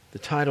The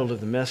title of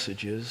the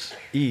message is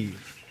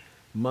Eve,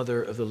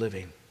 Mother of the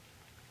Living.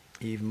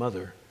 Eve,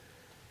 Mother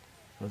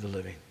of the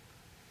Living.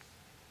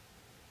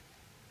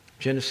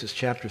 Genesis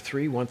chapter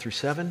 3, 1 through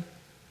 7,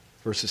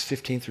 verses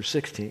 15 through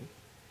 16.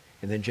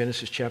 And then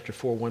Genesis chapter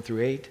 4, 1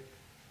 through 8,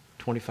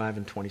 25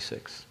 and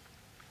 26.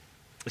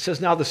 It says,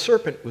 Now the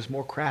serpent was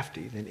more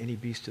crafty than any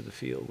beast of the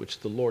field which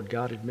the Lord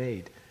God had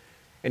made.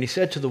 And he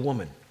said to the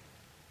woman,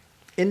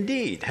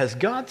 Indeed, has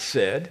God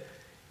said,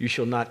 You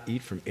shall not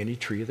eat from any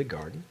tree of the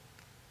garden?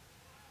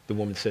 The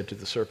woman said to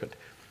the serpent,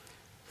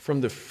 From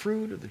the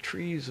fruit of the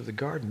trees of the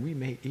garden we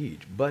may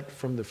eat, but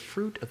from the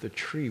fruit of the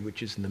tree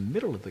which is in the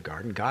middle of the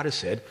garden, God has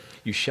said,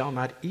 You shall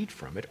not eat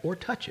from it or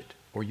touch it,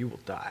 or you will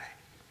die.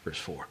 Verse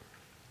 4.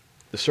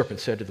 The serpent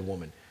said to the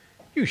woman,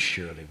 You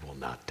surely will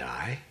not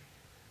die.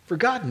 For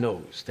God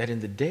knows that in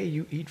the day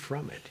you eat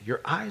from it,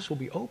 your eyes will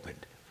be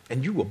opened,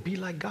 and you will be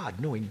like God,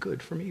 knowing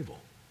good from evil.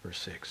 Verse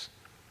 6.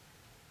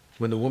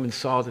 When the woman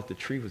saw that the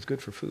tree was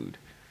good for food,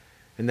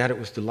 and that it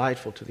was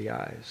delightful to the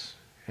eyes,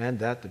 and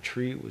that the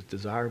tree was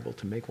desirable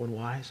to make one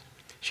wise,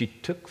 she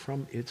took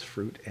from its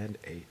fruit and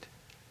ate.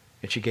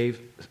 And she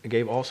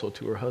gave also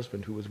to her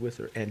husband who was with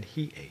her, and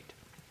he ate.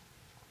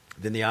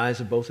 Then the eyes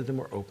of both of them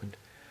were opened,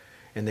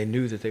 and they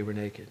knew that they were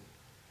naked.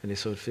 And they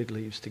sewed fig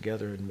leaves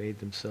together and made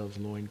themselves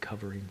loin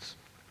coverings.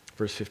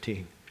 Verse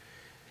 15.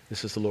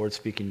 This is the Lord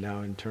speaking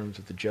now in terms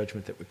of the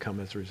judgment that would come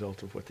as a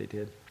result of what they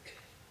did.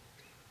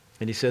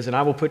 And he says, And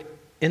I will put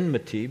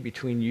enmity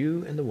between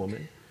you and the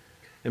woman,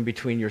 and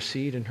between your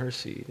seed and her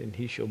seed, and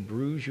he shall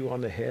bruise you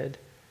on the head,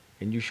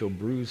 and you shall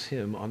bruise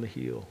him on the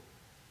heel.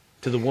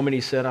 To the woman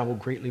he said, I will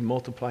greatly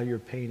multiply your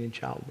pain in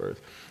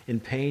childbirth. In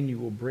pain you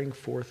will bring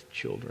forth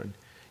children,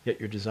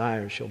 yet your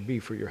desire shall be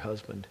for your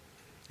husband,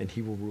 and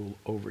he will rule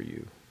over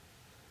you.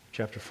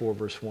 Chapter 4,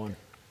 verse 1.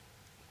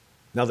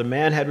 Now the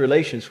man had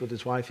relations with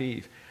his wife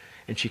Eve,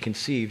 and she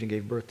conceived and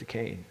gave birth to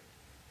Cain.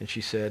 And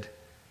she said,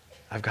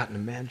 I've gotten a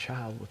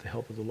man-child with the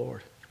help of the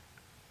Lord.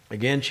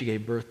 Again she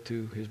gave birth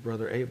to his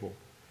brother Abel,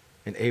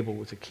 and Abel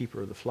was a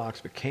keeper of the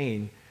flocks, but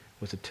Cain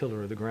was a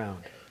tiller of the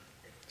ground.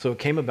 So it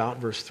came about,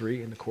 verse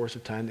 3, in the course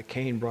of time, that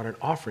Cain brought an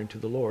offering to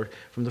the Lord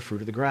from the fruit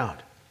of the ground.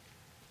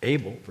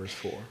 Abel, verse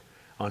 4,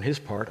 on his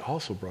part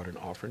also brought an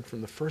offering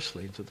from the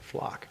firstlings of the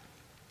flock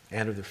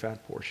and of their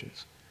fat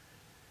portions.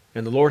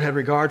 And the Lord had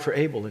regard for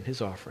Abel and his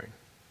offering,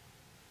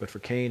 but for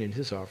Cain and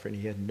his offering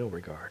he had no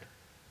regard.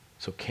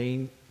 So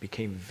Cain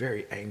became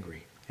very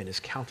angry, and his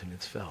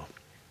countenance fell.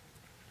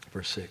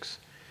 Verse 6.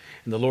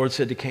 And the Lord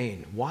said to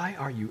Cain, Why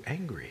are you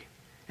angry?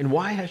 And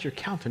why has your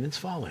countenance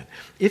fallen?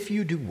 If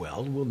you do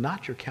well, will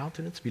not your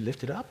countenance be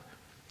lifted up?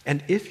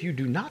 And if you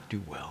do not do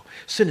well,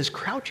 sin is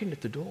crouching at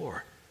the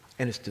door,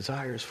 and its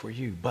desires for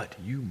you, but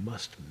you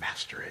must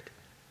master it.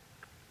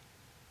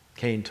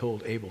 Cain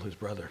told Abel his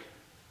brother.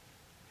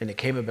 And it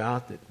came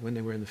about that when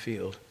they were in the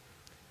field,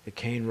 that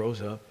Cain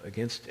rose up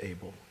against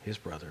Abel, his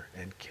brother,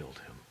 and killed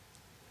him.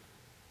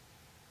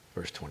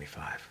 Verse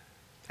 25.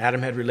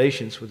 Adam had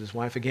relations with his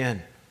wife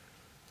again,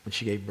 and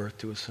she gave birth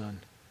to a son,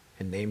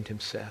 and named him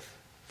Seth.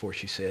 For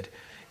she said,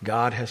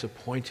 God has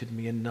appointed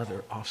me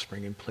another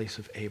offspring in place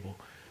of Abel,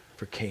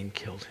 for Cain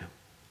killed him.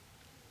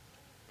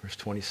 Verse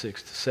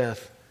 26. To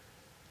Seth,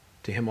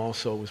 to him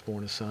also was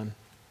born a son,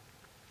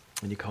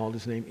 and he called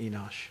his name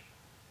Enosh.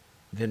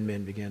 Then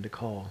men began to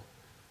call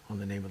on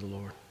the name of the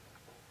Lord.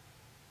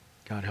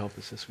 God help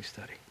us as we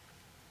study.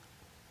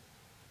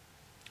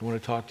 I want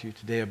to talk to you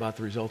today about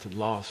the resultant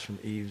loss from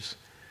Eve's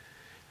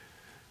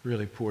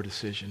really poor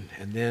decision,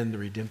 and then the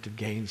redemptive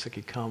gains that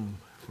could come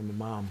from a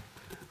mom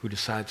who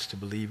decides to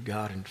believe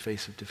God in the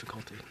face of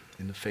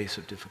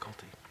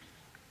difficulty.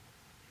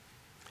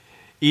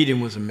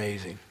 Eden was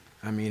amazing.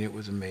 I mean, it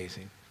was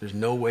amazing. There's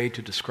no way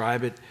to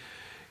describe it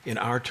in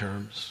our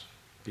terms,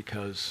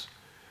 because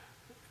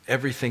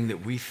everything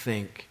that we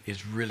think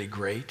is really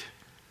great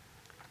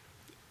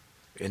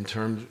in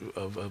terms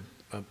of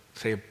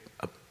say,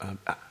 an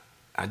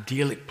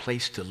idyllic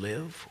place to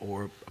live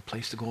or a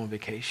place to go on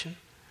vacation,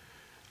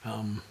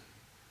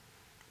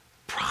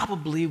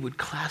 probably would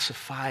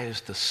classify as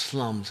the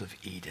slums of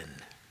Eden.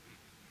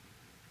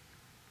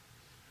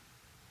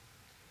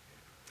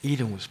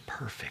 Eden was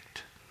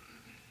perfect.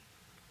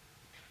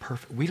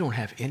 Perfect. We don't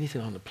have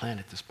anything on the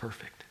planet that's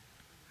perfect.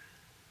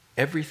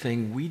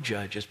 Everything we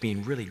judge as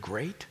being really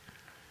great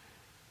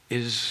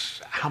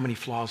is how many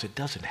flaws it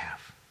doesn't have.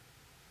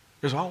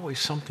 There's always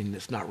something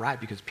that's not right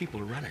because people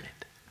are running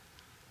it.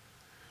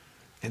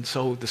 And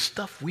so the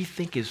stuff we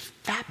think is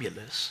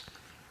fabulous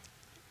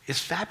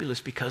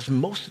because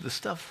most of the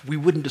stuff we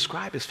wouldn't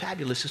describe as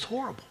fabulous is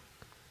horrible.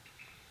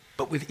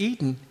 But with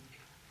Eden,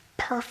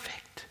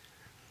 perfect.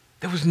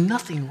 There was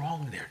nothing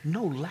wrong there,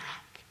 no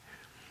lack,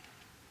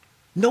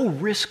 no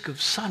risk of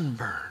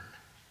sunburn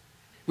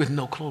with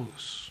no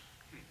clothes.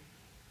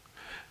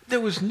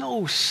 There was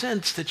no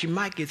sense that you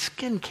might get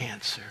skin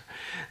cancer.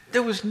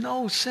 There was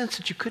no sense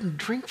that you couldn't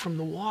drink from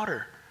the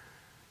water,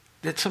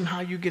 that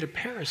somehow you get a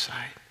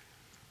parasite.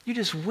 You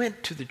just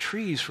went to the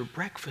trees for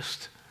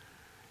breakfast.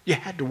 You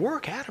had to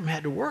work. Adam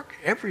had to work.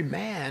 Every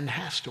man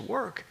has to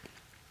work.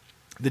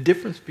 The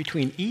difference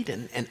between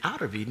Eden and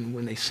out of Eden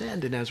when they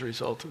sinned, and as a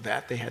result of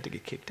that they had to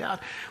get kicked out,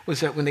 was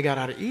that when they got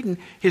out of Eden,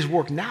 his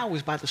work now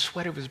was by the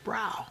sweat of his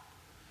brow.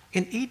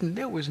 In Eden,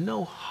 there was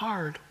no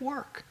hard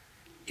work.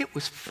 It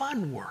was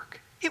fun work.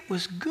 It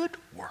was good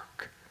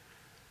work.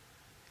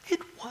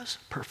 It was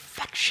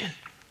perfection,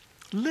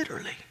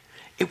 literally.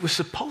 It was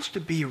supposed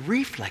to be a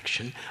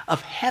reflection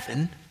of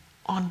heaven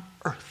on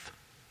earth.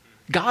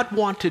 God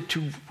wanted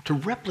to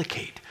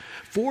replicate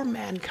for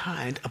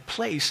mankind a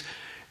place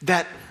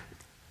that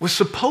was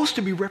supposed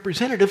to be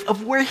representative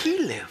of where he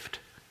lived.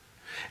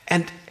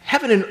 And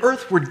heaven and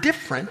earth were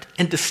different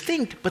and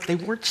distinct, but they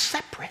weren't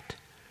separate.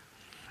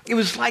 It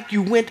was like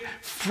you went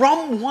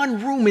from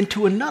one room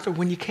into another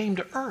when you came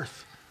to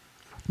earth.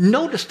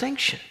 No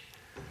distinction.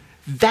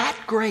 That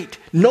great.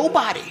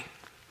 Nobody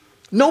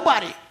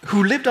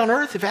who lived on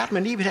earth, if Adam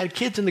and Eve had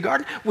kids in the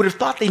garden, would have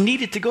thought they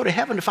needed to go to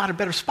heaven to find a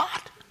better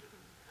spot.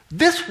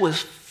 This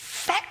was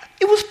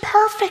it was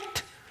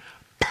perfect.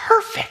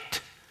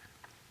 Perfect.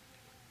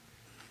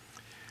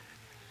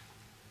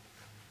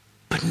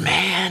 But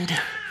man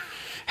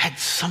had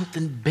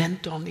something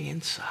bent on the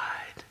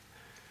inside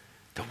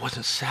that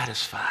wasn't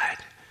satisfied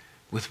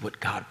with what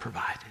God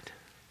provided.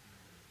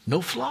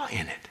 No flaw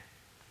in it.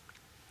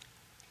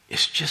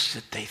 It's just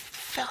that they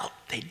felt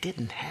they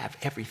didn't have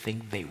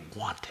everything they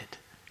wanted.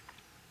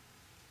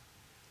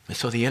 And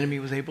so the enemy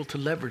was able to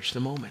leverage the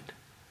moment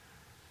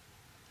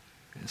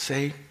and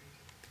say,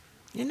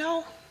 you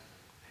know,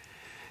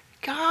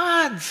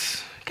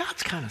 God's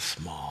kind of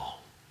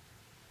small.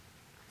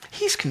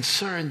 He's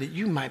concerned that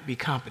you might be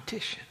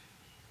competition.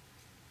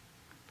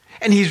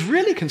 And he's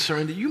really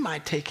concerned that you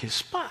might take his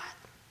spot.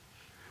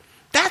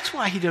 That's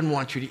why he doesn't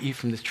want you to eat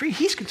from this tree.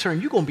 He's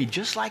concerned you're going to be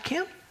just like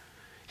him.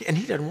 And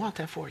he doesn't want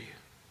that for you.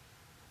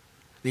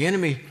 The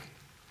enemy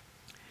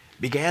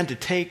began to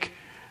take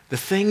the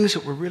things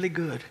that were really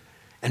good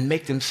and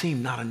make them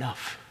seem not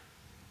enough.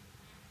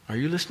 Are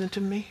you listening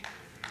to me?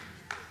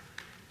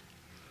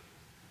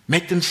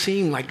 Make them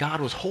seem like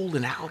God was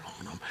holding out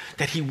on them,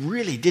 that he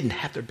really didn't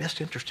have their best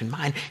interest in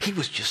mind. He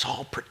was just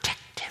all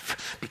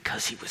protective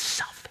because he was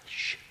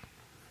selfish.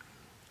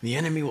 The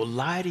enemy will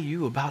lie to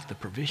you about the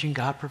provision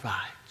God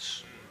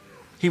provides.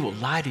 He will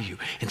lie to you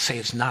and say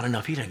it's not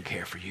enough. He doesn't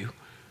care for you.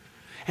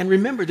 And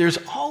remember, there's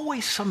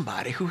always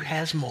somebody who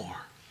has more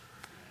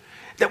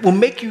that will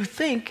make you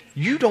think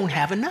you don't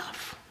have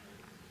enough.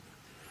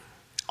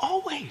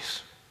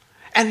 Always.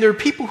 And there are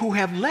people who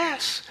have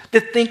less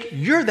that think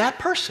you're that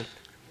person.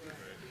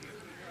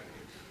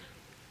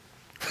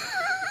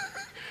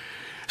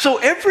 So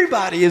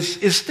everybody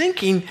is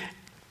thinking,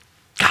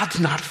 God's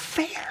not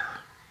fair.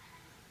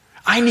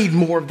 I need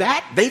more of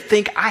that. They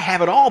think I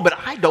have it all, but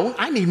I don't.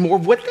 I need more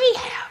of what they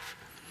have.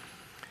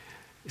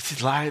 It's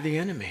the lie of the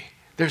enemy.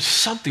 There's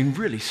something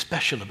really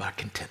special about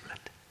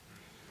contentment.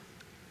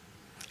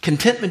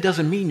 Contentment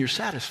doesn't mean you're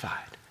satisfied.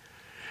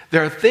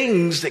 There are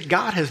things that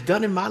God has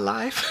done in my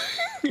life,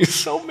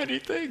 so many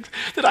things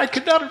that I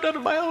could not have done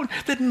on my own,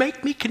 that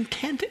make me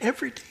content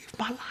every day of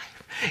my life.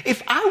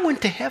 If I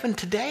went to heaven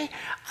today,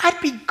 I'd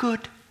be good.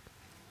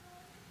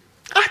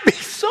 I'd be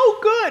so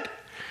good.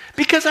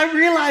 Because I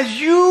realize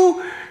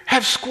you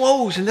have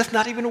squoze, and that's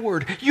not even a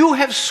word. You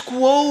have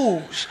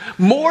squoze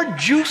more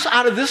juice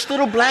out of this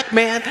little black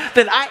man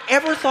than I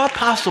ever thought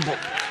possible.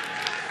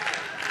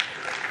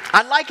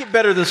 I like it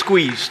better than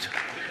squeezed.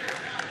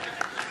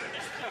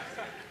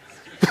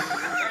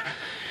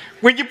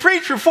 When you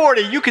preach for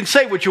 40, you can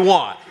say what you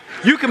want.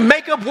 You can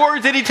make up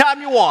words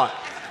anytime you want.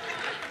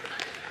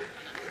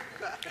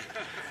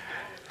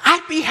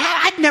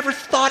 I'd never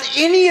thought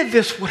any of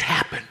this would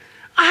happen.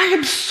 I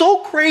am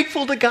so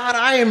grateful to God.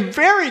 I am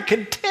very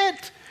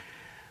content,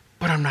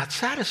 but I'm not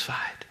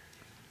satisfied.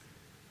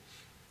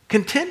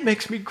 Content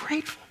makes me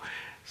grateful.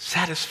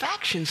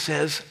 Satisfaction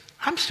says,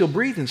 I'm still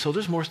breathing, so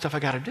there's more stuff I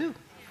got to do.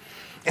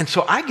 And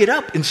so I get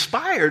up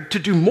inspired to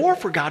do more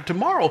for God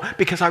tomorrow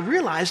because I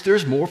realize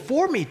there's more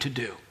for me to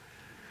do.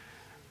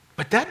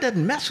 But that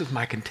doesn't mess with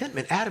my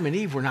contentment. Adam and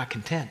Eve were not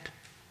content.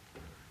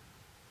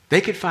 They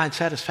could find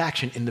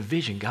satisfaction in the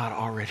vision God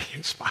already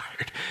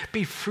inspired.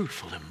 Be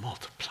fruitful and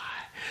multiply.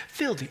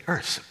 Fill the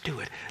earth, subdue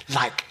it.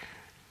 Like,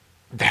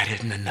 that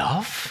isn't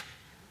enough?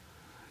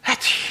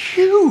 That's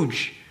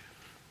huge.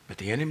 But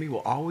the enemy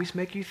will always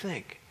make you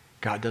think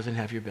God doesn't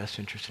have your best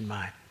interest in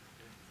mind.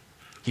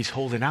 He's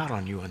holding out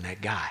on you on that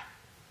guy.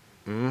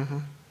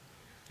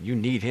 You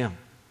need him.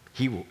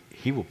 He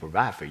will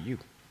provide for you.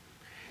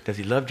 Does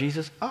he love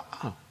Jesus?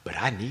 But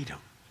I need him.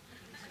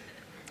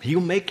 He'll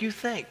make you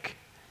think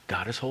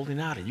God is holding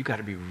out, and you got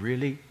to be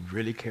really,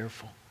 really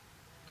careful.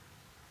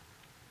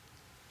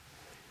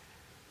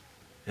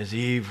 As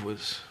Eve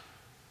was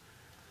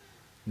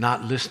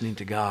not listening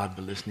to God,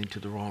 but listening to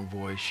the wrong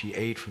voice, she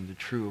ate from the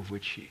tree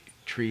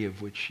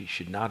of which she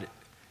should not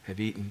have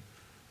eaten,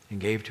 and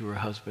gave to her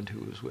husband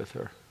who was with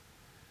her.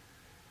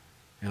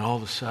 And all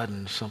of a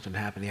sudden, something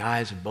happened. The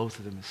eyes of both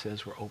of them, it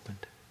says, were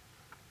opened.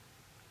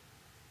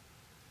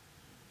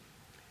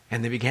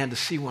 And they began to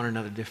see one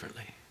another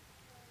differently.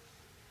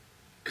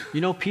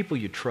 You know, people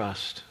you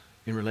trust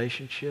in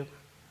relationship,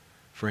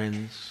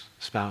 friends,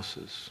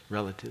 spouses,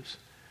 relatives.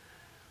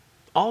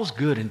 All's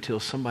good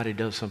until somebody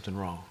does something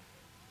wrong,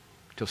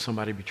 until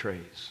somebody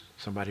betrays,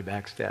 somebody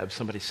backstabs,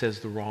 somebody says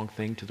the wrong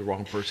thing to the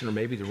wrong person, or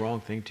maybe the wrong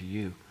thing to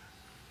you.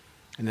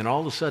 And then all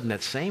of a sudden,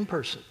 that same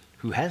person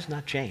who has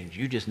not changed,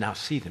 you just now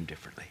see them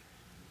differently.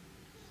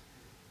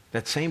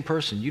 That same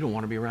person, you don't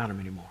want to be around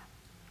them anymore.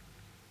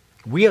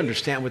 We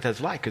understand what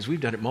that's like because we've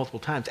done it multiple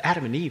times.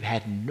 Adam and Eve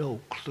had no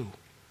clue.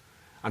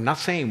 I'm not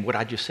saying what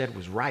I just said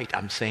was right.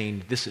 I'm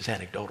saying this is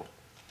anecdotal.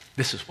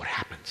 This is what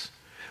happens.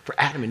 For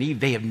Adam and Eve,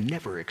 they have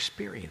never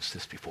experienced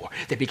this before.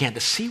 They began to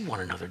see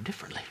one another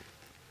differently.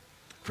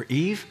 For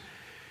Eve,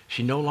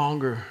 she no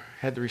longer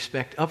had the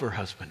respect of her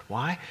husband.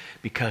 Why?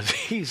 Because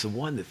he's the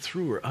one that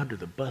threw her under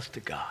the bus to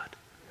God.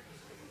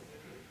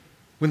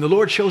 When the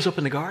Lord shows up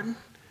in the garden,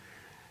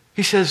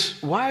 he says,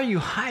 "Why are you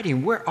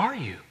hiding? Where are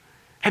you?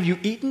 Have you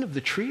eaten of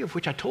the tree of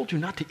which I told you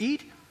not to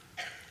eat?"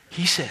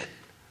 He said,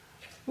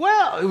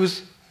 "Well, it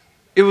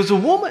was a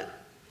woman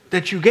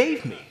that you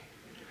gave me.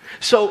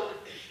 So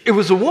it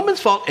was a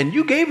woman's fault, and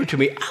you gave her to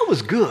me. I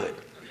was good.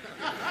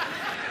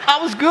 I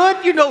was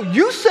good. You know,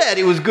 you said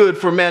it was good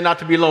for a man not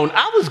to be alone.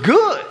 I was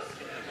good."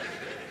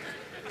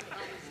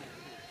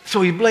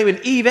 So he's blaming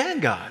Eve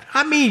and God.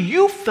 I mean,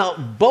 you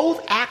felt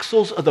both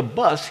axles of the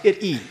bus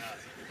hit Eve.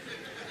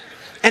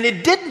 And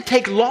it didn't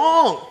take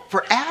long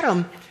for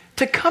Adam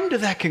to come to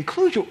that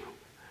conclusion.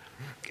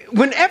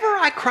 Whenever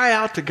I cry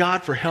out to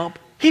God for help,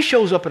 he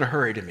shows up in a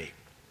hurry to me.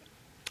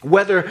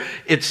 Whether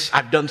it's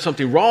I've done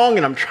something wrong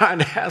and I'm trying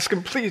to ask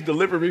him, please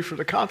deliver me from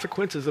the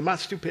consequences of my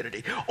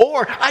stupidity.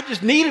 Or I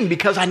just need him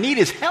because I need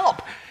his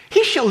help.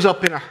 He shows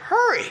up in a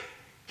hurry.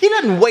 He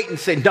doesn't wait and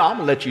say, "No, I'm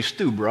going to let you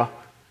stew, bro.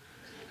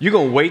 You're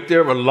going to wait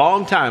there a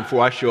long time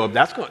before I show up.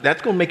 That's going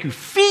to make you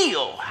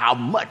feel how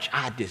much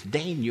I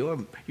disdain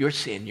your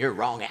sin, your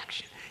wrong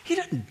action." He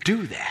doesn't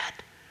do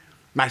that.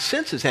 My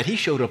sense is that he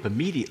showed up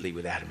immediately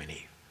with Adam and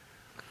Eve,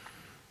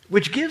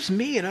 which gives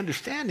me an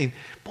understanding,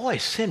 boy,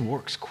 sin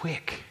works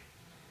quick.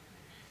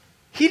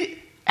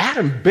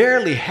 Adam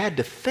barely had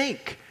to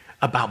think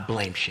about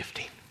blame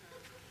shifting.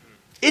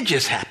 It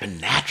just happened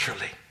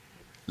naturally.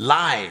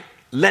 Lying,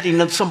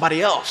 letting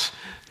somebody else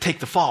take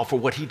the fall for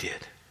what he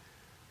did.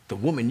 "The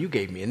woman you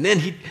gave me." And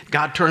then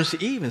God turns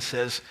to Eve and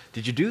says,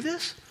 "Did you do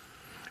this?"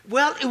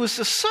 "Well, it was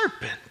the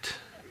serpent."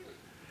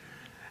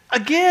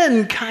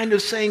 Again, kind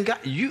of saying, "God,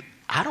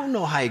 I don't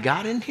know how he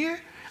got in here.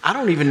 I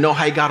don't even know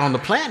how he got on the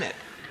planet.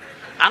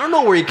 I don't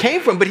know where he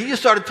came from, but he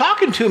just started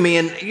talking to me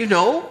and,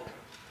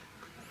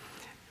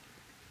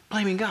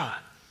 blaming God.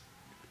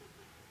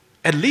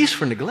 At least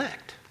for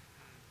neglect.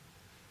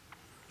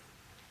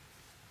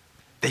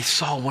 They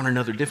saw one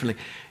another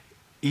differently.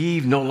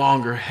 Eve no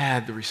longer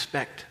had the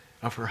respect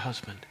of her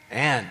husband,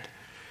 and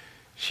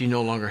she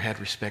no longer had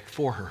respect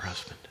for her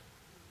husband.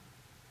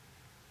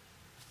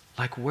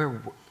 Like,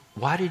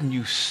 why didn't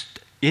you,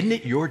 isn't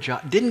it your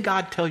job? Didn't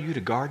God tell you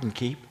to guard and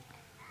keep?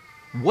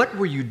 What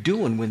were you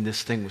doing when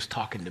this thing was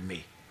talking to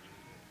me?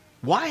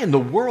 Why in the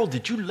world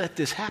did you let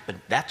this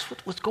happen? That's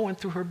what was going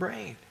through her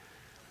brain.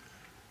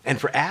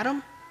 And for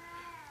Adam,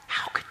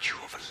 how could you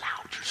have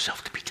allowed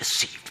yourself to be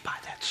deceived by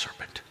that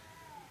serpent?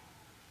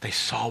 They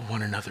saw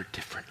one another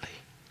differently.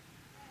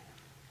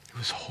 It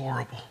was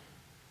horrible.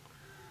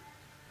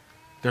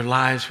 Their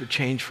lives would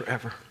change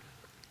forever.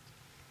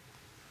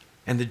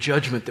 And the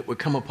judgment that would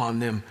come upon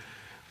them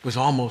was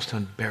almost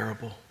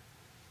unbearable.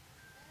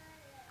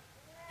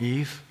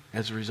 Eve,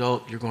 as a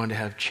result, you're going to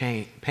have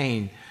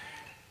pain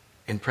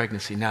in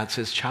pregnancy. Now it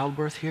says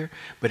childbirth here,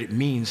 but it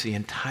means the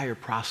entire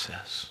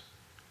process.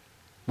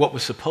 What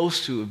was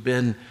supposed to have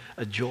been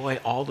a joy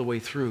all the way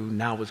through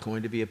now was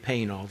going to be a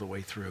pain all the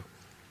way through.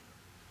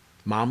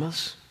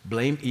 Mamas,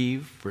 blame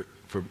Eve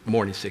for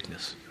morning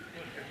sickness.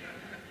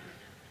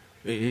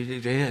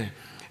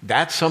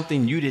 That's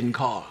something you didn't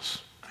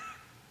cause.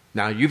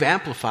 Now, you've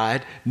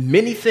amplified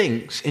many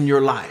things in your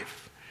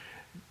life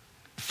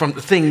from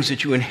the things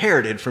that you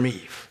inherited from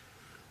Eve.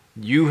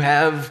 You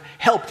have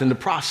helped in the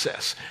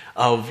process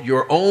of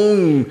your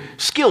own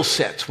skill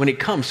sets when it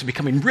comes to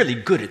becoming really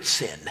good at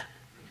sin.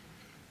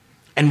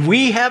 And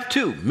we have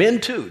too, men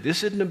too.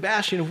 This isn't a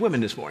bashing of women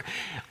this morning.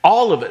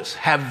 All of us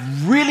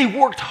have really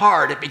worked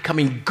hard at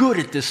becoming good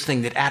at this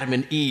thing that Adam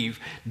and Eve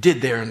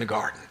did there in the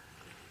garden.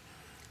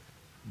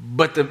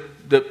 But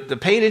the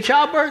pain in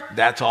childbirth,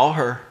 that's all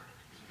her.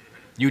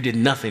 You did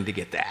nothing to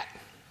get that.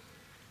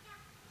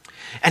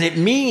 And it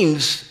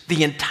means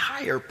the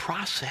entire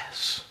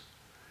process.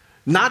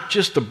 Not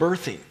just the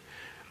birthing,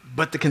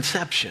 but the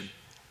conception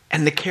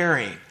and the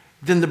carrying,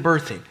 then the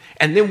birthing,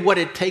 and then what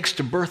it takes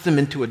to birth them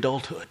into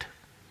adulthood.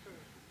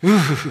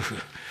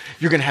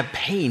 You're going to have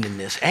pain in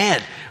this.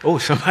 And,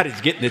 somebody's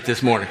getting it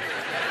this morning.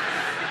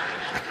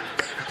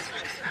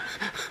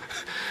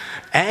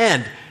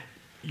 And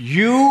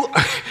you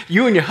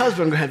and your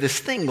husband are going to have this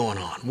thing going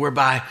on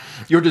whereby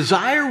your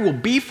desire will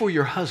be for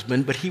your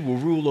husband, but he will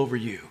rule over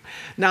you.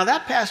 Now,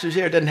 that passage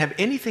there doesn't have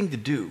anything to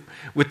do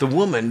with the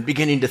woman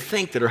beginning to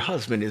think that her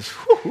husband is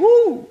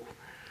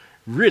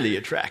really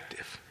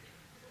attractive.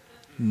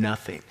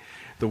 Nothing.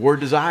 The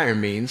word desire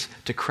means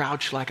to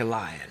crouch like a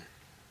lion.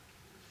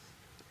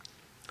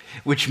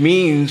 Which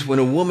means when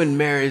a woman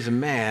marries a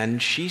man,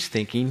 she's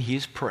thinking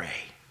he's prey.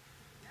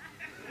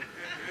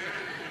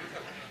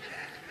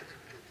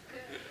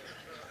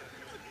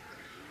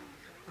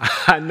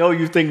 I know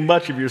you think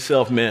much of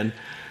yourself, men,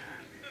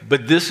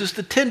 but this is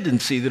the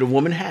tendency that a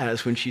woman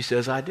has when she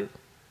says, I do.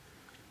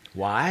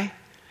 Why?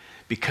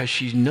 Because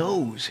she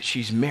knows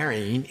she's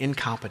marrying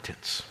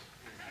incompetence.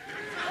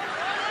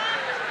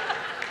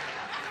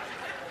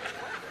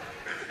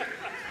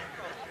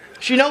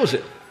 She knows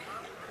it.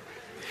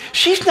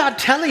 She's not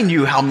telling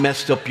you how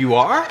messed up you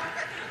are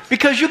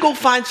because you go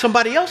find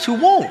somebody else who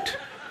won't.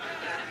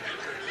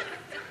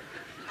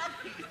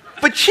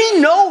 But she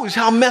knows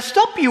how messed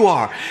up you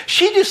are.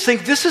 She just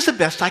thinks this is the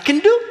best I can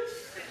do.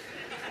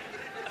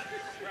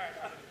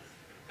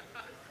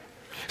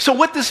 So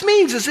what this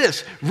means is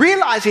this,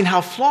 realizing how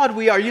flawed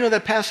we are. You know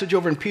that passage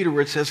over in Peter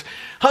where it says,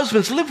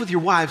 husbands, live with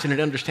your wives in an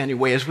understanding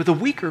way as with a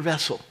weaker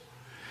vessel.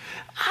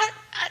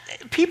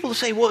 People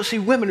say, well, see,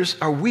 women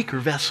are weaker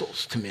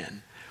vessels to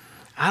men.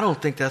 I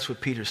don't think that's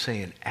what Peter's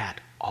saying at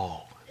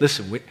all.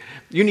 Listen,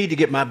 you need to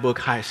get my book,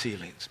 High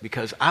Ceilings,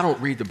 because I don't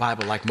read the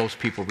Bible like most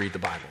people read the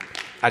Bible.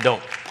 I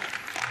don't.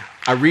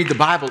 I read the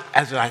Bible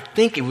as I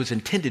think it was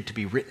intended to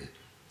be written.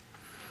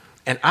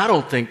 And I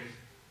don't think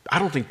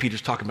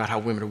Peter's talking about how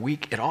women are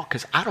weak at all,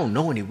 because I don't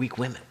know any weak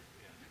women.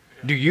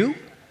 Do you?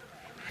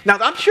 Now,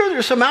 I'm sure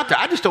there's some out there.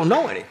 I just don't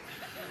know any.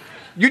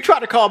 You try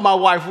to call my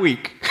wife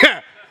weak.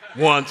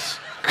 Once.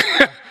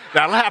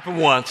 That'll happen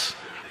once.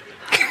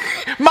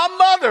 My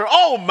mother,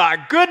 oh my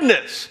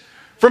goodness.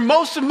 For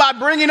most of my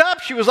bringing up,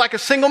 she was like a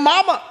single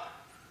mama.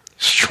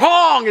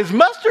 Strong as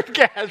mustard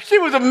gas. She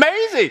was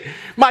amazing.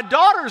 My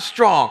daughter's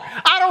strong.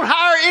 I don't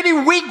hire any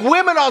weak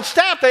women on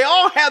staff. They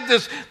all have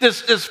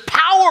this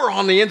power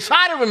on the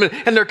inside of them,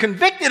 and they're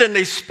convicted and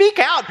they speak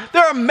out.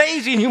 They're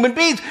amazing human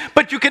beings,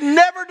 but you can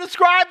never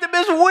describe them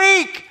as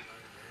weak.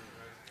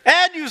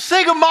 And you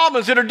single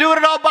mamas that are doing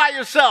it all by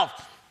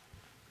yourself.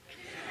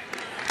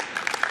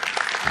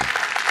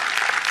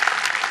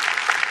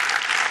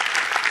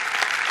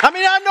 I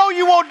mean, I know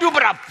you won't do,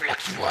 but I'm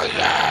flexible.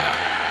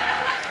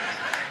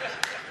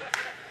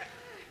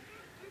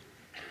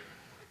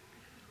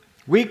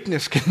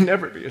 Weakness can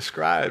never be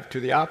ascribed to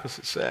the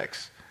opposite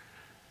sex,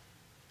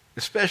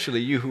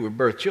 especially you who have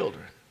birthed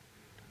children.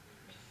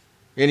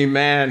 Any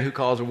man who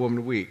calls a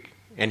woman weak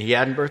and he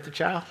hadn't birthed a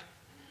child,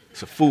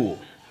 it's a fool,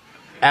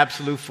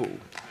 absolute fool.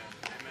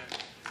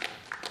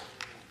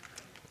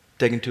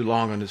 Taking too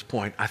long on this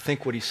point, I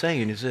think what he's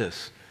saying is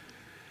this.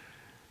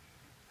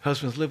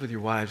 Husbands, live with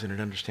your wives in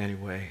an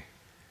understanding way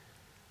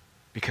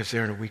because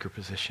they're in a weaker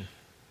position.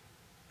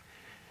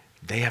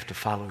 They have to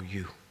follow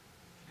you.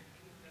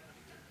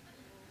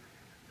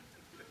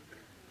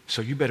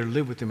 So you better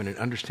live with them in an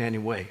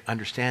understanding way,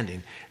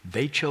 understanding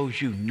they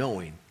chose you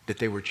knowing that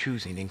they were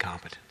choosing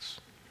incompetence.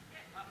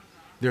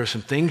 There are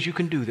some things you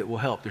can do that will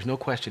help. There's no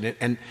question.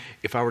 And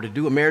if I were to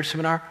do a marriage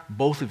seminar,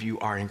 both of you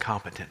are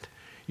incompetent.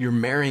 You're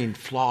marrying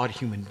flawed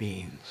human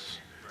beings.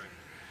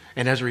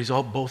 And as a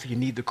result, both of you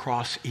need the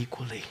cross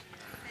equally.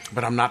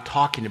 But I'm not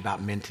talking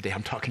about men today.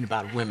 I'm talking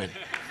about women.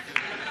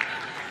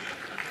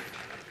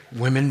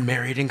 Women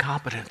married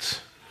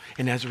incompetence.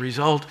 And as a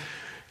result,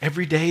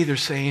 every day they're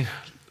saying,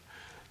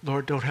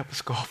 Lord, don't help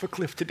us go off a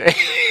cliff today.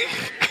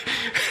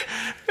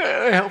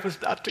 Help us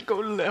not to go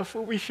left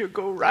when we should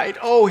go right.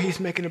 Oh, he's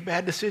making a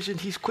bad decision.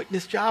 He's quitting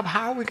his job.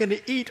 How are we going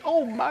to eat?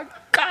 Oh, my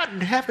God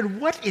in heaven,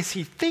 what is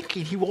he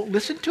thinking? He won't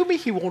listen to me.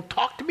 He won't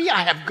talk to me.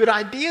 I have good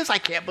ideas. I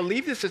can't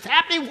believe this is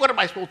happening. What am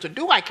I supposed to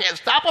do? I can't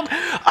stop him.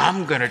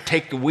 I'm going to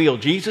take the wheel.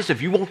 Jesus,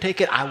 if you won't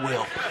take it, I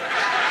will.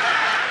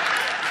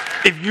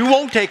 If you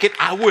won't take it,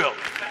 I will.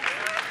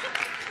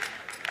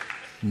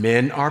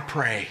 Men are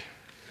prey.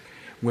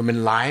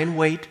 Women lie in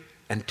wait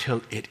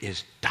until it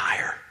is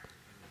dire,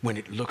 when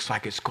it looks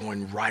like it's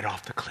going right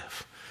off the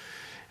cliff.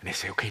 And they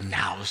say, okay,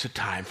 now is the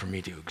time for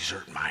me to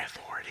exert my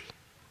authority.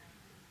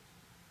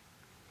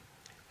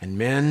 And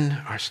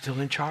men are still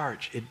in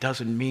charge. It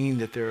doesn't mean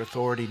that their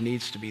authority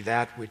needs to be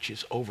that which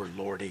is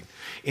overlording.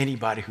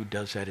 Anybody who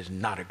does that is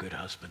not a good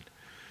husband.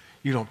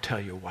 You don't tell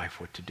your wife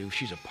what to do.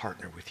 She's a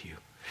partner with you.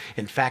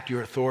 In fact,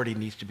 your authority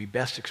needs to be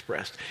best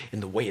expressed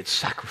in the way it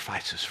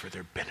sacrifices for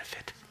their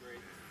benefit.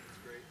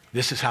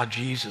 This is how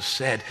Jesus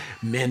said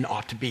men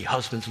ought to be.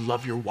 Husbands,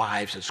 love your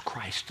wives as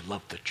Christ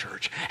loved the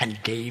church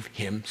and gave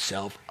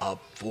himself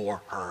up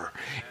for her.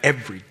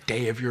 Every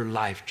day of your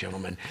life,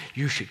 gentlemen,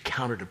 you should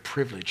count it a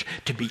privilege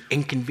to be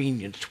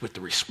inconvenienced with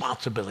the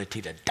responsibility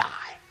to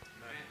die,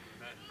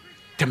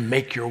 to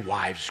make your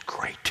wives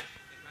great.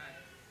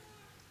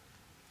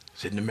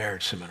 It's in the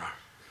marriage seminar,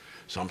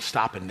 so I'm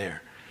stopping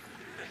there.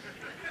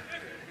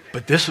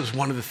 But this is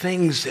one of the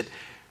things that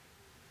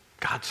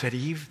God said,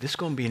 Eve, this is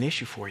going to be an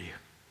issue for you.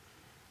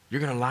 You're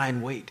going to lie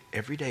in wait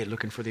every day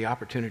looking for the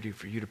opportunity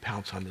for you to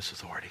pounce on this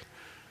authority.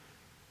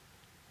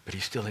 But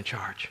he's still in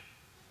charge.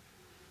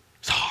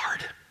 It's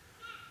hard.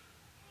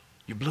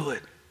 You blew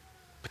it.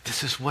 But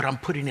this is what I'm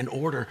putting in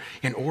order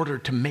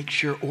to make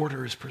sure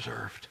order is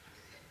preserved.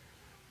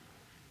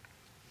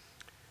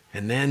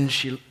 And then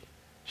she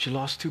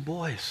lost 2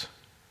 boys.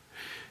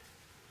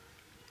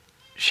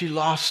 She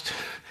lost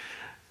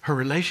her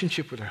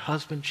relationship with her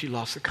husband. She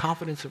lost the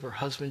confidence of her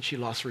husband. She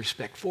lost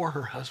respect for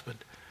her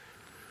husband.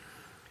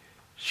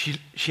 She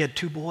had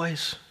 2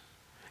 boys,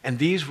 and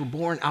these were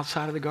born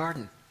outside of the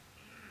garden,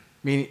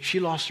 meaning she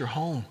lost her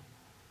home.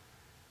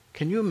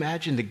 Can you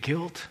imagine the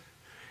guilt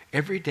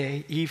every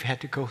day Eve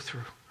had to go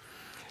through?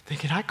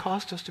 Thinking, I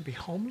caused us to be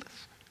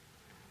homeless?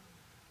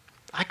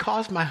 I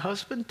caused my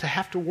husband to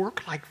have to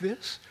work like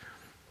this?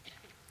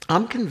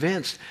 I'm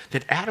convinced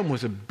that Adam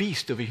was a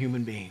beast of a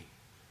human being.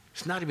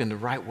 It's not even the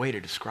right way to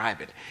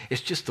describe it.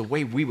 It's just the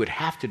way we would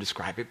have to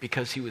describe it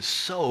because he was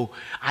so,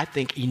 I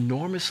think,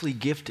 enormously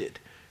gifted,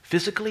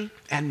 physically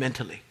and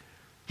mentally.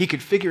 He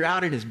could figure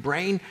out in his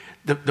brain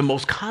the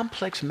most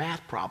complex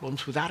math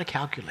problems without a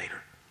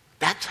calculator.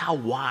 That's how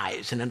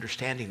wise and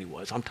understanding he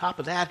was. On top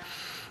of that,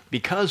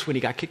 because when he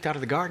got kicked out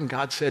of the garden,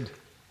 God said,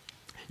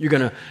 you're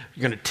gonna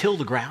till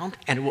the ground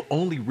and it will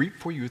only reap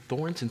for you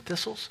thorns and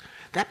thistles.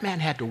 That man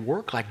had to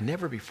work like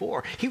never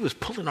before. He was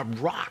pulling up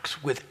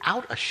rocks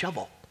without a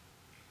shovel,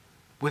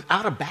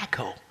 without a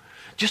backhoe,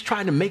 just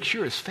trying to make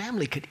sure his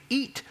family could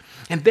eat.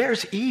 And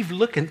there's Eve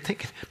looking,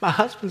 thinking, my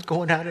husband's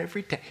going out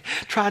every day,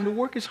 trying to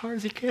work as hard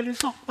as he can.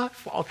 It's all my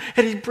fault.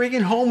 And he's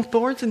bringing home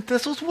thorns and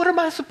thistles. What am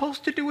I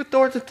supposed to do with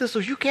thorns and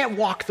thistles? You can't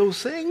walk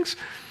those things.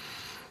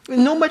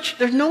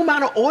 There's no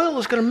amount of oil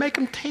that's going to make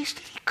them taste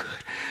any good.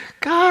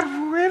 God,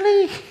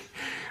 really?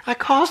 I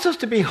caused us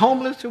to be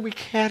homeless and we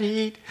can't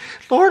eat.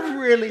 Lord,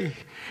 really?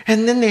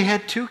 And then they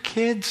had 2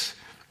 kids.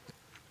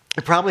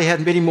 They probably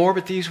had many more,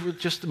 but these were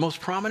just the most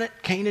prominent,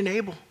 Cain and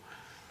Abel.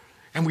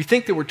 And we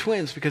think they were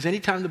twins because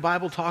anytime the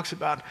Bible talks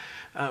about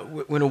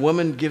when a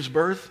woman gives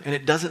birth and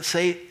it doesn't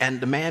say, and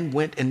the man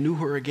went and knew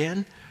her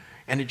again,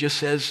 and it just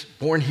says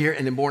born here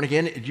and then born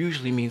again, it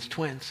usually means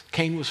twins.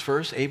 Cain was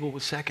first, Abel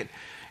was second.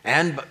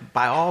 And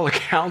by all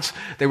accounts,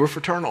 they were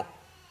fraternal,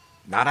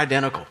 not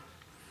identical.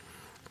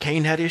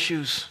 Cain had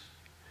issues,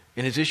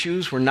 and his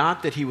issues were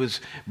not that he was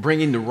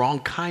bringing the wrong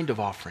kind of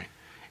offering.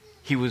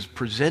 He was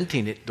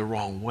presenting it the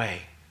wrong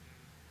way.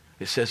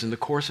 It says in the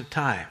course of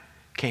time,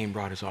 Cain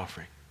brought his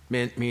offering,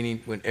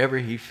 meaning whenever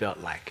he felt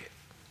like it.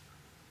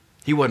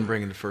 He wasn't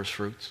bringing the first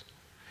fruits.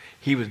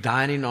 He was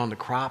dining on the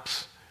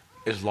crops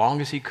as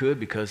long as he could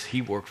because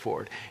he worked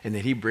for it, and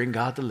then he'd bring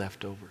God the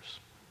leftovers.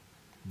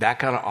 That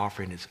kind of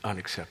offering is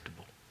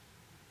unacceptable.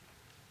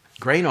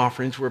 Grain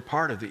offerings were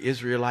part of the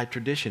Israelite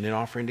tradition in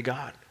offering to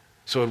God.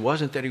 So it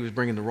wasn't that he was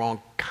bringing the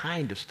wrong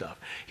kind of stuff.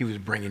 He was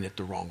bringing it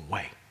the wrong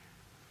way.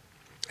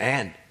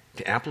 And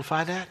to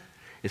amplify that,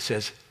 it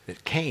says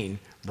that Cain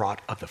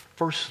brought of the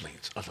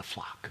firstlings of the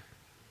flock.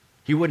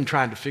 He wasn't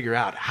trying to figure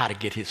out how to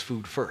get his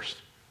food first.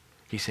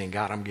 He's saying,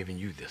 God, I'm giving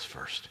you this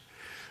first.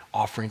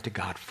 Offering to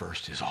God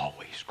first is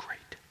always great.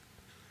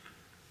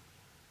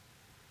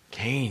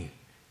 Cain,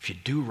 if you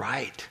do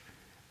right,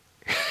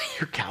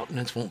 your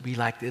countenance won't be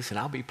like this and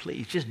I'll be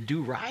pleased. Just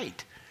do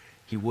right.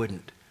 He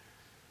wouldn't.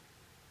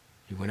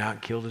 He went out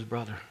and killed his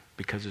brother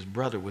because his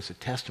brother was a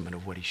testament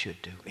of what he should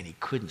do, and he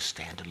couldn't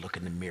stand to look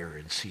in the mirror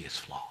and see his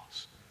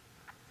flaws.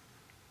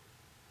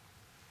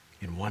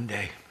 And one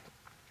day,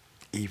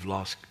 Eve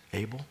lost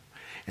Abel,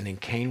 and then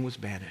Cain was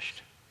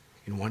banished.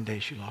 And one day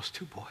she lost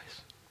 2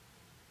 boys.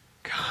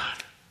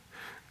 God,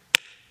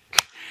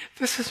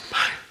 this is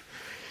my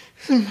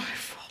fault.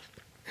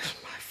 This is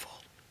my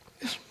fault.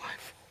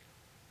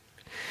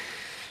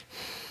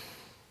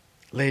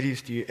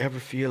 Ladies, do you ever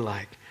feel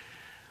like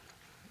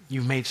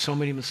you've made so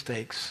many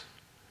mistakes?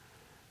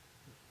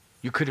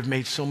 You could have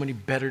made so many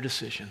better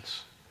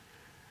decisions.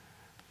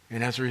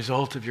 And as a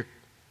result of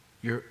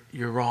your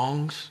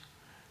wrongs,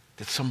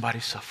 that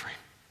somebody's suffering.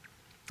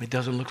 It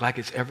doesn't look like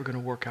it's ever going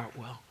to work out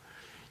well.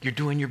 You're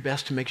doing your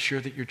best to make sure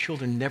that your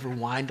children never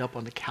wind up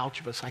on the couch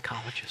of a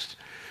psychologist.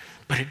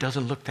 But it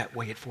doesn't look that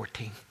way at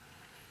 14.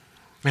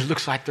 It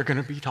looks like they're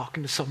going to be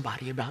talking to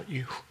somebody about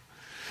you.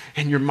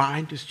 And your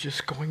mind is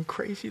just going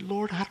crazy.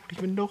 Lord, I don't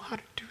even know how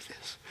to do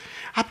this.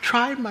 I'm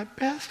trying my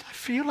best. I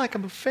feel like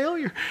I'm a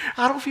failure.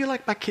 I don't feel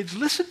like my kids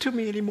listen to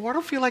me anymore. I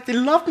don't feel like they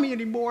love me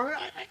anymore.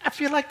 I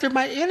feel like they're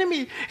my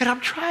enemy. And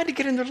I'm trying to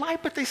get in their life,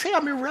 but they say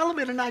I'm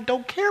irrelevant and I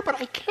don't care,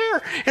 but I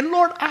care. And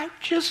Lord, I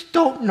just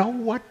don't know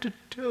what to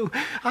do.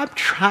 I'm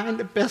trying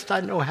the best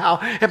I know how.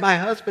 And my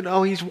husband,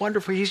 oh, he's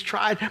wonderful. He's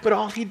tried, but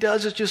all he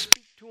does is just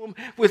speak to them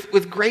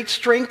with great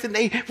strength, and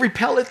they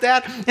repel at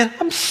that. And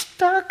I'm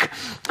stuck.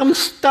 I'm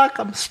stuck,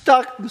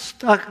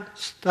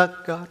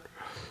 God.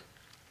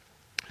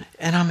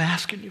 And I'm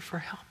asking you for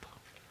help.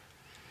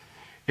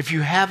 If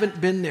you haven't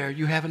been there,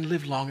 you haven't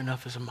lived long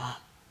enough as a mom.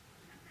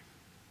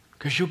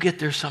 Because you'll get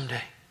there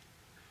someday.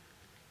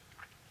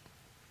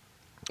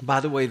 By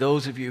the way,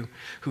 those of you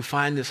who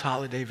find this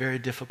holiday very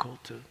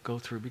difficult to go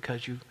through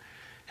because you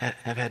have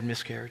had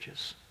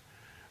miscarriages,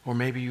 or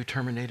maybe you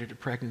terminated a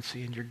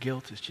pregnancy and your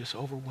guilt is just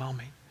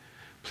overwhelming,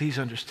 please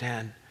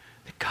understand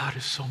that God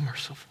is so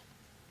merciful.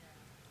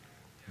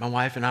 My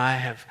wife and I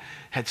have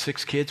had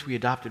 6 kids. We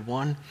adopted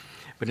 1.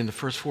 But in the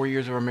first 4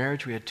 years of our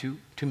marriage, we had two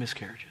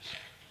miscarriages.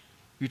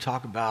 You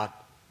talk about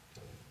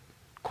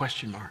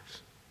question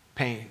marks,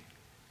 pain,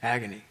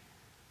 agony,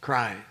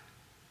 crying.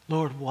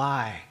 Lord,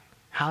 why?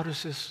 How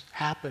does this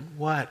happen?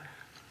 What?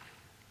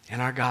 And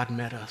our God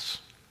met us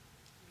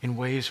in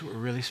ways that were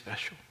really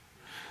special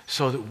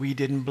so that we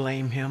didn't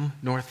blame him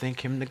nor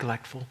think him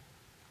neglectful.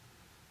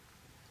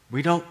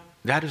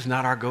 That is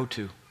not our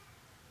go-to.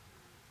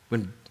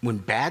 When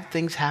bad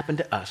things happen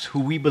to us, who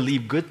we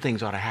believe good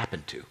things ought to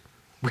happen to,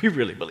 we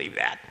really believe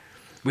that.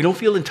 We don't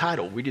feel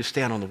entitled. We just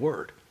stand on the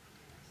word.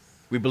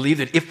 We believe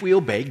that if we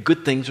obey,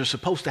 good things are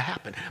supposed to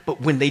happen. But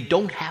when they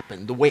don't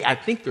happen the way I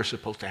think they're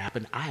supposed to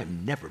happen, I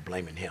am never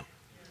blaming him.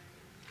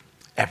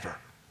 Ever.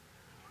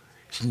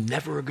 It's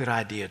never a good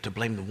idea to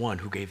blame the one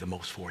who gave the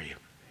most for you.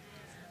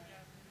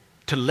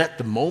 To let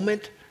the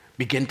moment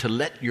begin to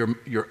let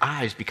your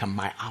eyes become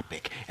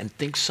myopic and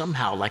think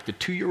somehow like the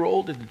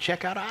 2-year-old in the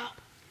checkout aisle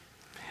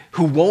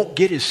who won't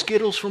get his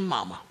Skittles from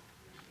mama,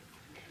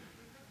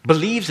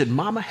 believes that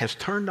mama has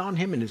turned on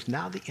him and is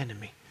now the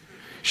enemy.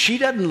 She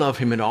doesn't love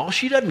him at all.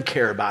 She doesn't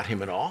care about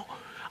him at all.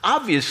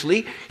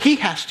 Obviously, he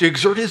has to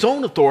exert his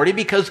own authority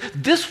because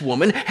this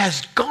woman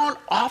has gone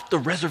off the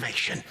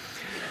reservation.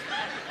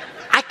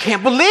 I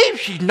can't believe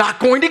she's not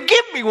going to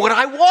give me what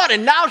I want,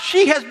 and now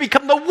she has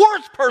become the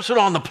worst person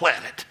on the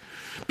planet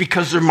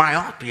because their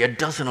myopia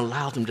doesn't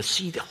allow them to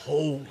see the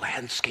whole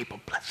landscape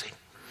of blessing.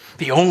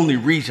 The only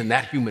reason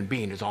that human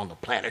being is on the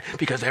planet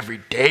because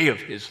every day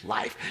of his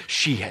life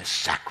she has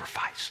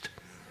sacrificed.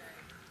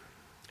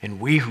 And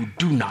we who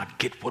do not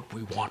get what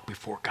we want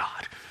before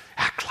God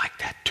act like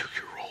that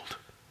 2-year-old.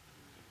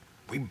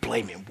 We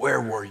blame him.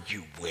 Where were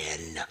you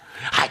when?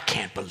 I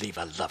can't believe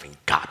a loving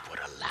God would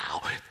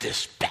allow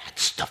this bad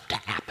stuff to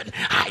happen.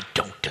 I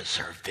don't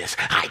deserve this.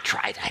 I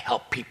try to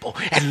help people.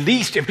 At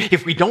least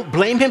if we don't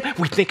blame him,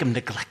 we think him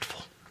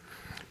neglectful.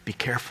 Be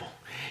careful.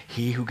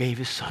 He who gave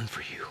his son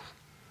for you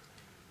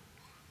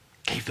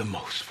gave the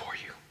most for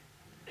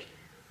you.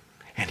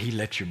 And he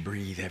lets you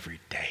breathe every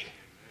day.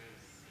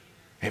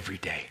 Every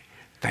day.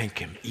 Thank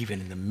him even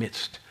in the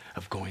midst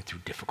of going through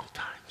difficult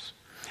times.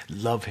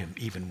 Love him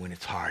even when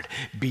it's hard.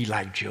 Be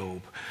like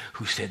Job,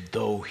 who said,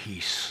 though he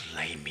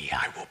slay me,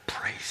 I will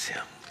praise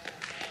him.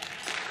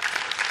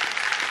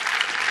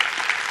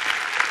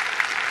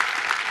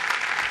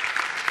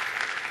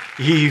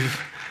 Eve,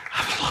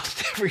 I've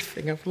lost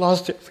everything. I've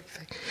lost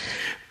everything.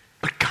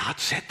 But God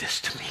said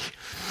this to me.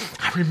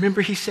 I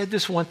remember he said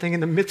this one thing in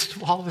the midst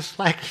of all this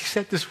lack. He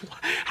said this one.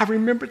 I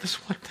remember this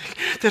one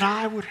thing, that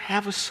I would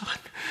have a son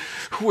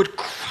who would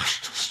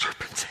crush the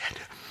serpent's head.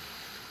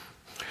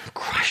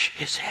 Crush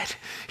his head.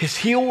 His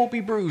heel will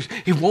be bruised.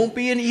 It won't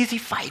be an easy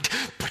fight,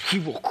 but he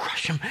will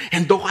crush him.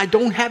 And though I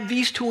don't have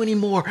these two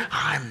anymore,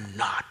 I'm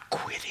not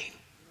quitting.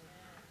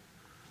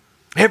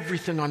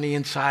 Everything on the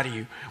inside of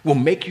you will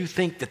make you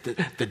think that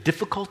the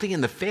difficulty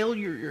and the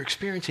failure you're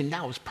experiencing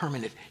now is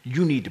permanent.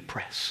 You need to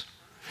press.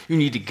 You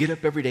need to get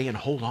up every day and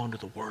hold on to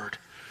the word.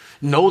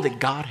 Know that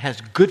God has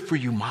good for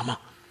you, mama.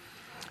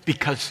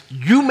 Because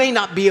you may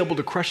not be able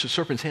to crush the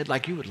serpent's head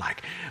like you would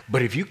like.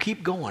 But if you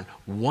keep going,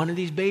 one of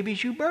these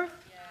babies you birth,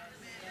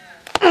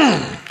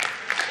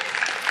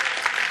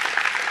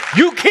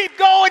 you keep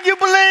going, you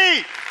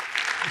believe.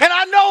 And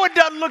I know it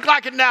doesn't look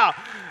like it now.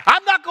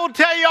 I'm not going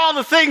to tell you all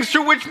the things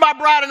through which my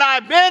bride and I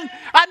have been.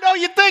 I know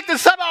you think that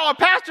somehow a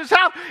pastor's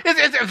house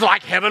is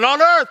like heaven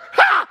on earth.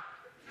 Ha!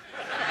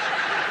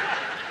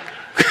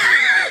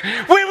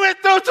 We went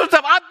through some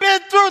stuff. I've been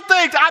through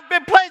things. I've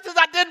been places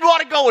I didn't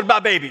want to go with my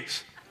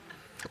babies.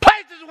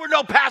 Places where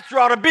no pastor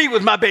ought to be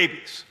with my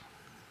babies.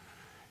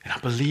 And I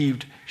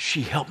believed,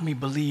 she helped me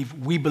believe,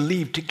 we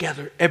believed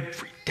together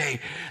every day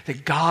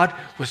that God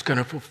was going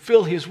to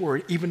fulfill his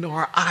word, even though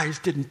our eyes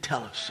didn't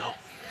tell us so.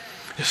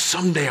 That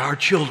someday our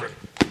children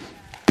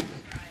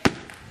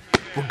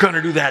were going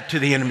to do that to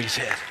the enemy's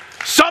head.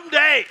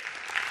 Someday.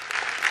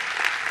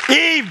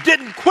 Eve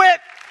didn't quit.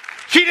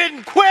 She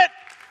didn't quit.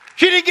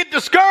 She didn't get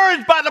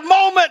discouraged by the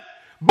moment.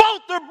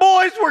 Both their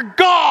boys were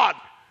gone.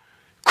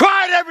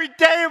 Cried every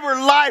day of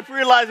her life,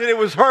 realizing it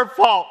was her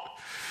fault.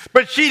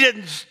 But she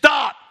didn't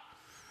stop.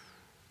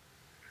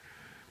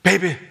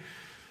 Baby,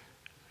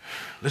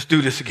 let's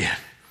do this again.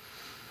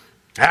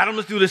 Adam,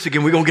 let's do this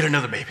again. We're going to get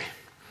another baby.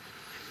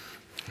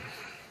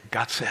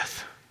 Got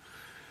Seth.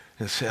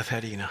 And Seth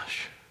had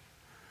Enosh.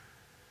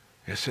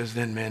 It says,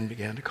 then men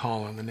began to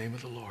call on the name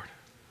of the Lord.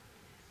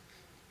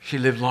 She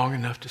lived long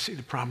enough to see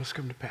the promise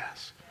come to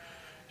pass.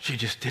 She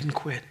just didn't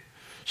quit.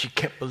 She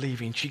kept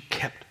believing. She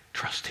kept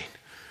trusting.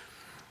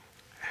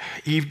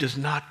 Eve does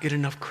not get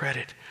enough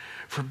credit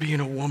for being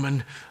a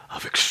woman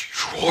of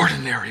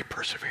extraordinary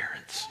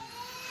perseverance.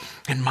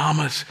 And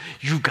mamas,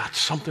 you've got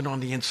something on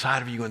the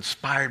inside of you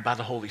inspired by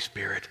the Holy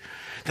Spirit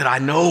that I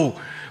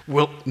know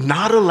will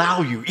not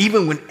allow you,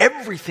 even when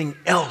everything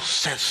else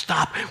says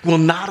stop, will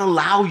not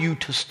allow you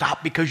to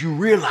stop because you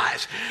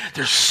realize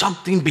there's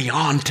something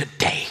beyond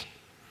today.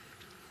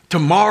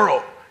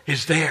 Tomorrow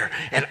is there.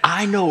 And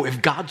I know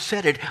if God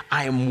said it,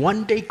 I am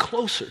one day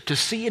closer to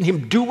seeing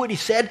him do what he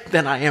said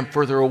than I am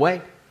further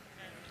away.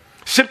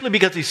 Simply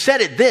because he said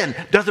it then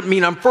doesn't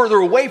mean I'm further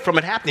away from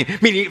it happening.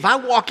 Meaning if I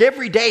walk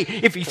every day,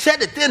 if he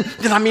said it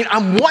then I mean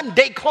I'm one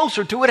day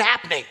closer to it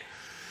happening.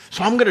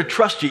 So I'm going to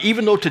trust you,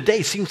 even though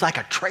today seems like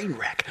a train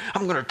wreck.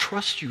 I'm going to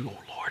trust you,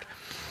 oh Lord.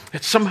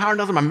 That somehow or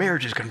another my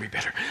marriage is going to be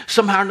better.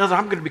 Somehow or another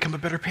I'm going to become a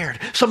better parent.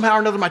 Somehow or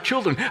another my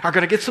children are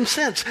going to get some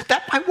sense.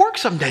 That might work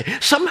someday.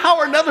 Somehow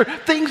or another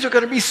things are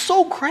going to be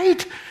so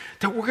great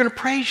that we're going to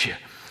praise you.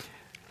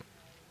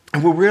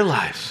 And we'll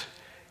realize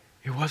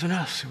it wasn't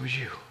us, it was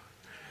you.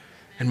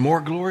 And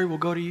more glory will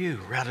go to you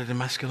rather than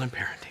my skill in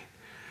parenting.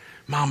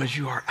 Mamas,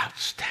 you are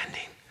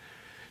outstanding.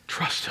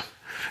 Trust him.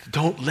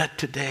 Don't let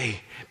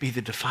today be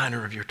the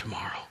definer of your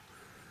tomorrow.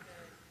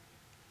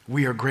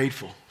 We are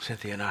grateful,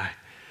 Cynthia and I,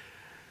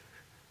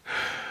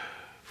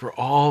 for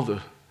all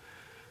the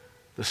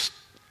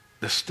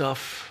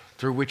stuff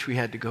through which we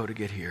had to go to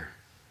get here.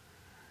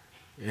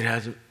 It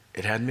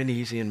hadn't been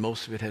easy, and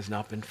most of it has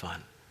not been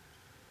fun.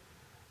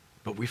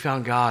 But we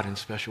found God in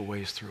special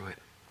ways through it.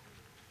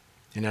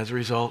 And as a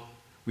result,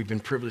 we've been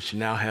privileged to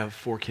now have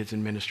 4 kids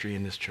in ministry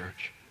in this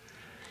church.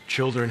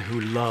 Children who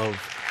love.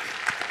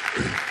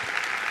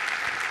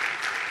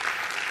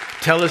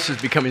 Tellis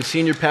is becoming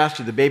senior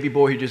pastor. The baby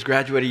boy who just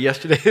graduated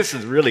yesterday. This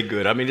is really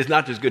good. I mean, it's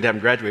not just good to have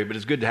him graduate, but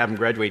it's good to have him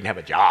graduate and have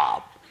a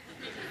job.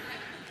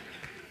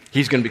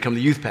 He's going to become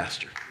the youth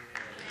pastor.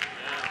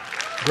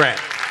 Grant.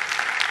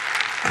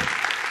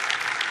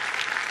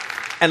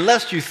 And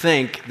lest you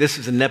think this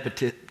is a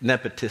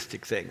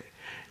nepotistic thing.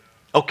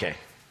 Okay.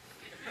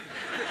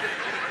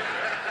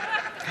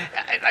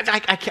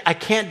 I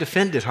can't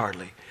defend it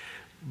hardly.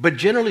 But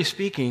generally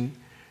speaking,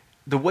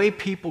 the way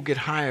people get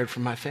hired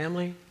from my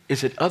family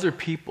is that other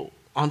people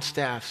on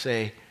staff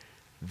say,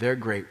 they're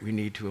great, we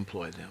need to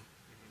employ them.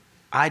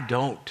 I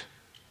don't.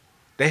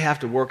 They have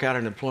to work out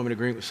an employment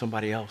agreement with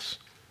somebody else.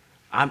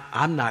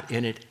 I'm not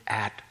in it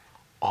at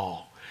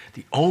all.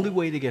 The only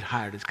way they get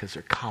hired is because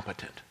they're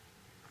competent.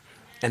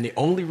 And the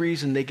only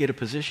reason they get a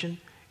position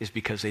is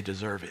because they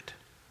deserve it.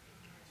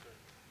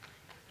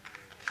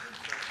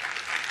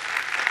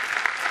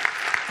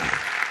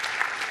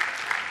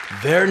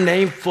 Their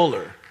name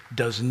Fuller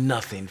does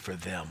nothing for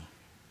them.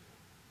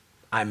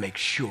 I make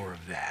sure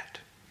of that.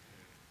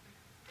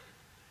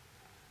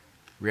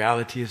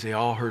 Reality is they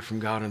all heard from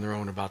God on their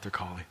own about their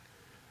calling.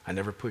 I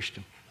never pushed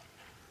them.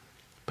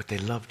 But they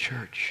love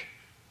church.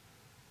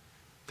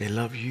 They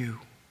love you.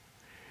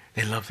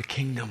 They love the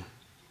kingdom.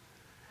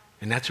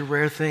 And that's a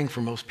rare thing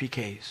for most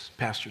PKs,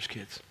 pastors'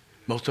 kids.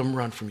 Most of them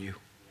run from you.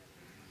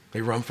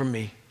 They run from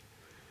me.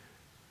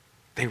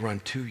 They run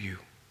to you.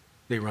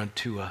 They run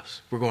to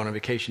us. We're going on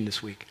vacation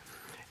this week.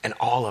 And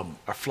all of them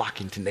are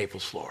flocking to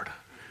Naples, Florida.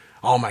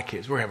 All my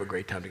kids, we're having a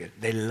great time together.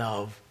 They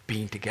love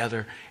being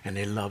together, and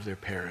they love their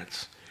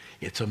parents.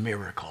 It's a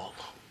miracle.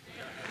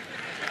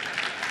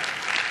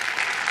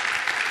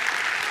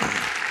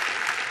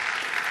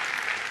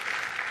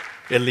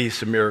 At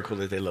least a miracle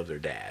that they love their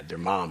dad. Their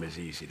mom is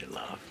easy to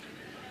love.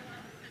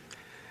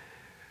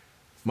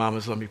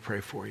 Mamas, let me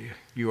pray for you.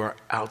 You are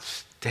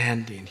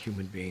outstanding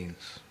human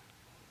beings.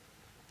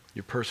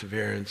 Your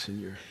perseverance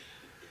and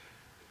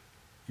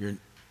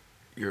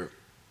your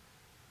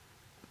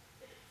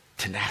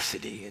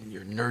tenacity and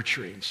your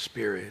nurturing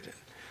spirit and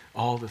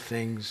all the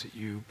things that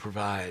you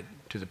provide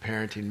to the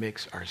parenting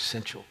mix are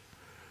essential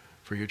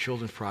for your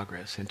children's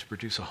progress and to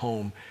produce a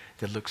home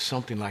that looks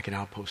something like an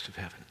outpost of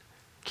heaven.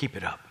 Keep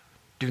it up.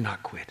 Do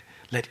not quit.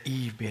 Let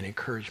Eve be an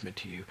encouragement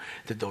to you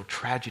that though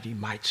tragedy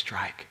might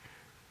strike,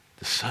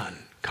 the sun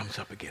comes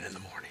up again in the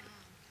morning.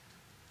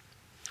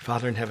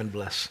 Father in heaven,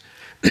 bless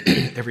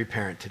every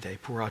parent today.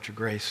 Pour out your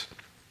grace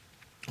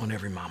on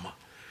every mama.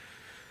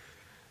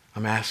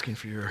 I'm asking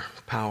for your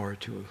power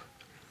to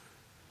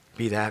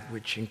be that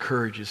which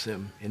encourages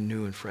them in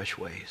new and fresh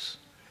ways,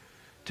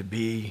 to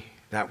be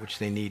that which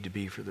they need to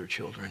be for their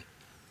children,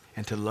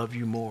 and to love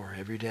you more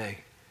every day.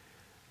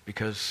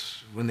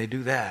 Because when they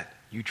do that,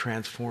 you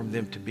transform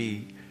them to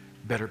be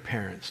better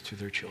parents to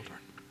their children.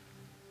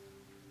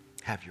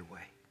 Have your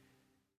way.